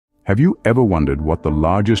Have you ever wondered what the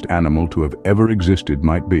largest animal to have ever existed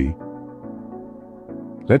might be?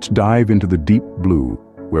 Let's dive into the deep blue,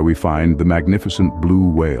 where we find the magnificent blue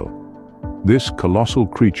whale. This colossal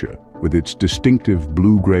creature, with its distinctive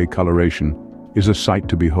blue-gray coloration, is a sight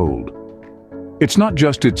to behold. It's not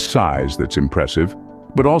just its size that's impressive,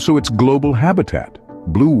 but also its global habitat.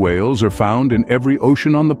 Blue whales are found in every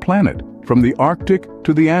ocean on the planet, from the Arctic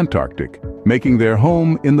to the Antarctic, making their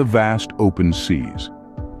home in the vast open seas.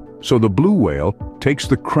 So the blue whale takes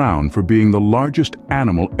the crown for being the largest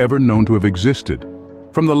animal ever known to have existed.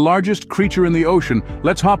 From the largest creature in the ocean,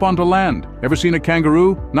 let's hop onto land. Ever seen a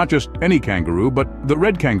kangaroo? Not just any kangaroo, but the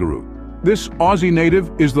red kangaroo. This Aussie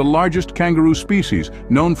native is the largest kangaroo species,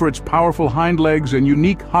 known for its powerful hind legs and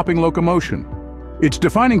unique hopping locomotion. Its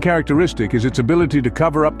defining characteristic is its ability to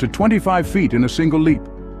cover up to 25 feet in a single leap,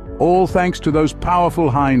 all thanks to those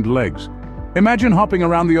powerful hind legs. Imagine hopping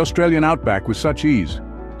around the Australian outback with such ease.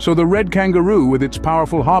 So the red kangaroo, with its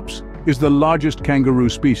powerful hops, is the largest kangaroo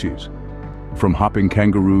species. From hopping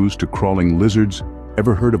kangaroos to crawling lizards,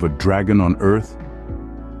 ever heard of a dragon on Earth?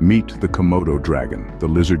 Meet the Komodo dragon, the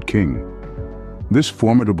lizard king. This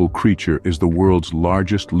formidable creature is the world's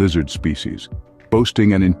largest lizard species,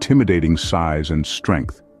 boasting an intimidating size and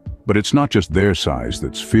strength. But it's not just their size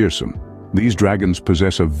that's fearsome. These dragons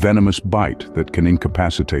possess a venomous bite that can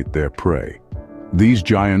incapacitate their prey. These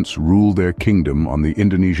giants rule their kingdom on the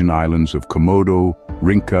Indonesian islands of Komodo,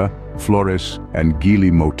 Rinca, Flores, and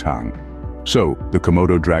Gili Motang. So, the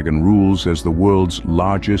Komodo dragon rules as the world's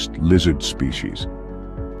largest lizard species.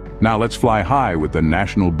 Now let's fly high with the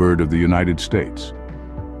national bird of the United States.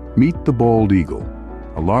 Meet the bald eagle,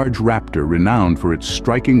 a large raptor renowned for its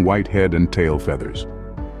striking white head and tail feathers.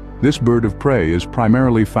 This bird of prey is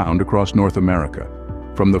primarily found across North America,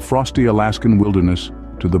 from the frosty Alaskan wilderness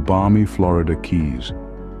to the balmy Florida Keys.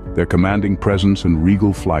 Their commanding presence and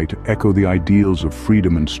regal flight echo the ideals of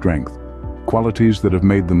freedom and strength, qualities that have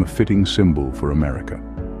made them a fitting symbol for America.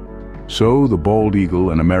 So, the bald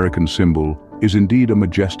eagle, an American symbol, is indeed a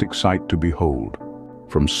majestic sight to behold.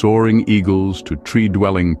 From soaring eagles to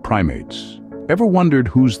tree-dwelling primates, ever wondered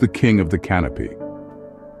who's the king of the canopy?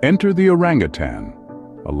 Enter the orangutan,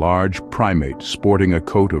 a large primate sporting a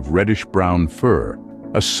coat of reddish-brown fur,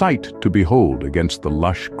 a sight to behold against the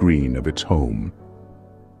lush green of its home.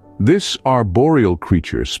 This arboreal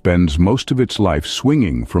creature spends most of its life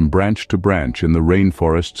swinging from branch to branch in the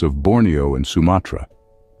rainforests of Borneo and Sumatra.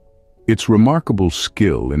 Its remarkable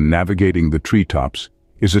skill in navigating the treetops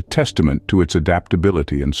is a testament to its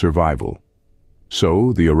adaptability and survival.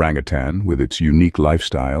 So, the orangutan, with its unique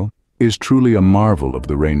lifestyle, is truly a marvel of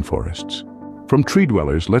the rainforests. From tree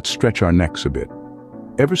dwellers, let's stretch our necks a bit.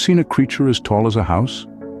 Ever seen a creature as tall as a house?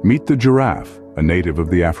 Meet the giraffe, a native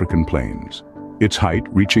of the African plains. Its height,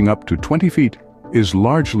 reaching up to 20 feet, is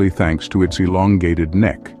largely thanks to its elongated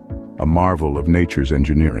neck, a marvel of nature's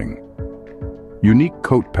engineering. Unique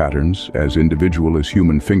coat patterns, as individual as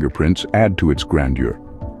human fingerprints, add to its grandeur.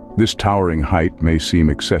 This towering height may seem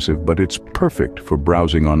excessive, but it's perfect for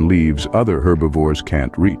browsing on leaves other herbivores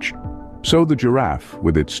can't reach. So the giraffe,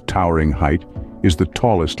 with its towering height, is the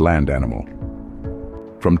tallest land animal.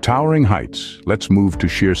 From towering heights, let's move to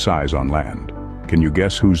sheer size on land. Can you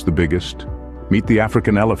guess who's the biggest? Meet the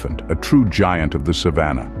African elephant, a true giant of the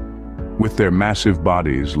savanna. With their massive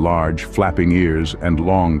bodies, large, flapping ears, and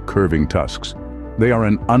long, curving tusks, they are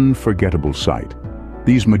an unforgettable sight.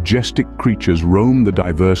 These majestic creatures roam the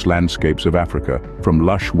diverse landscapes of Africa, from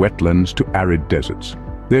lush wetlands to arid deserts.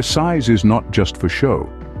 Their size is not just for show.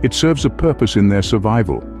 It serves a purpose in their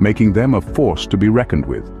survival, making them a force to be reckoned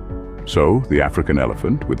with. So, the African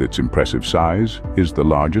elephant, with its impressive size, is the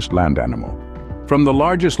largest land animal. From the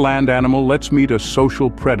largest land animal, let's meet a social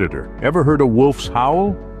predator. Ever heard a wolf's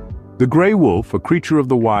howl? The gray wolf, a creature of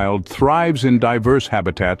the wild, thrives in diverse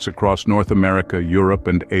habitats across North America, Europe,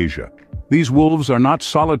 and Asia. These wolves are not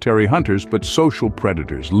solitary hunters, but social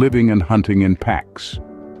predators, living and hunting in packs.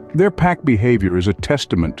 Their pack behavior is a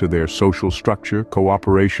testament to their social structure,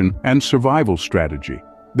 cooperation, and survival strategy.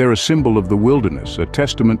 They're a symbol of the wilderness, a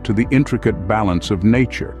testament to the intricate balance of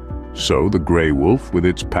nature. So the gray wolf, with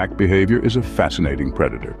its pack behavior, is a fascinating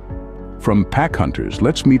predator. From pack hunters,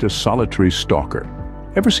 let's meet a solitary stalker.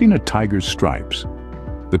 Ever seen a tiger's stripes?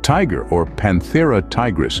 The tiger, or Panthera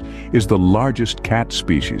tigris, is the largest cat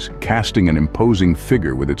species, casting an imposing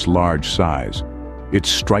figure with its large size. Its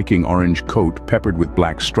striking orange coat, peppered with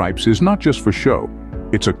black stripes, is not just for show.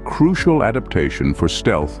 It's a crucial adaptation for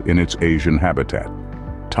stealth in its Asian habitat.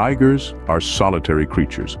 Tigers are solitary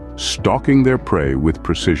creatures, stalking their prey with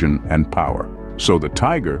precision and power. So the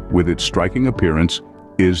tiger, with its striking appearance,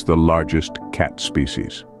 is the largest cat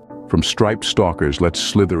species. From striped stalkers, let's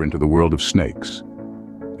slither into the world of snakes.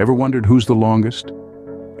 Ever wondered who's the longest?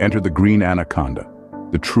 Enter the green anaconda,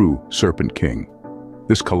 the true serpent king.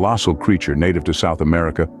 This colossal creature native to South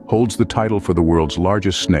America holds the title for the world's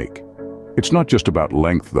largest snake. It's not just about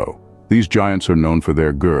length, though. These giants are known for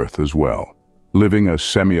their girth as well. Living a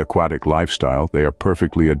semi-aquatic lifestyle, they are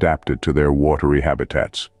perfectly adapted to their watery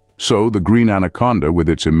habitats. So, the green anaconda, with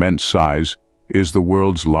its immense size, is the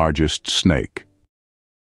world's largest snake.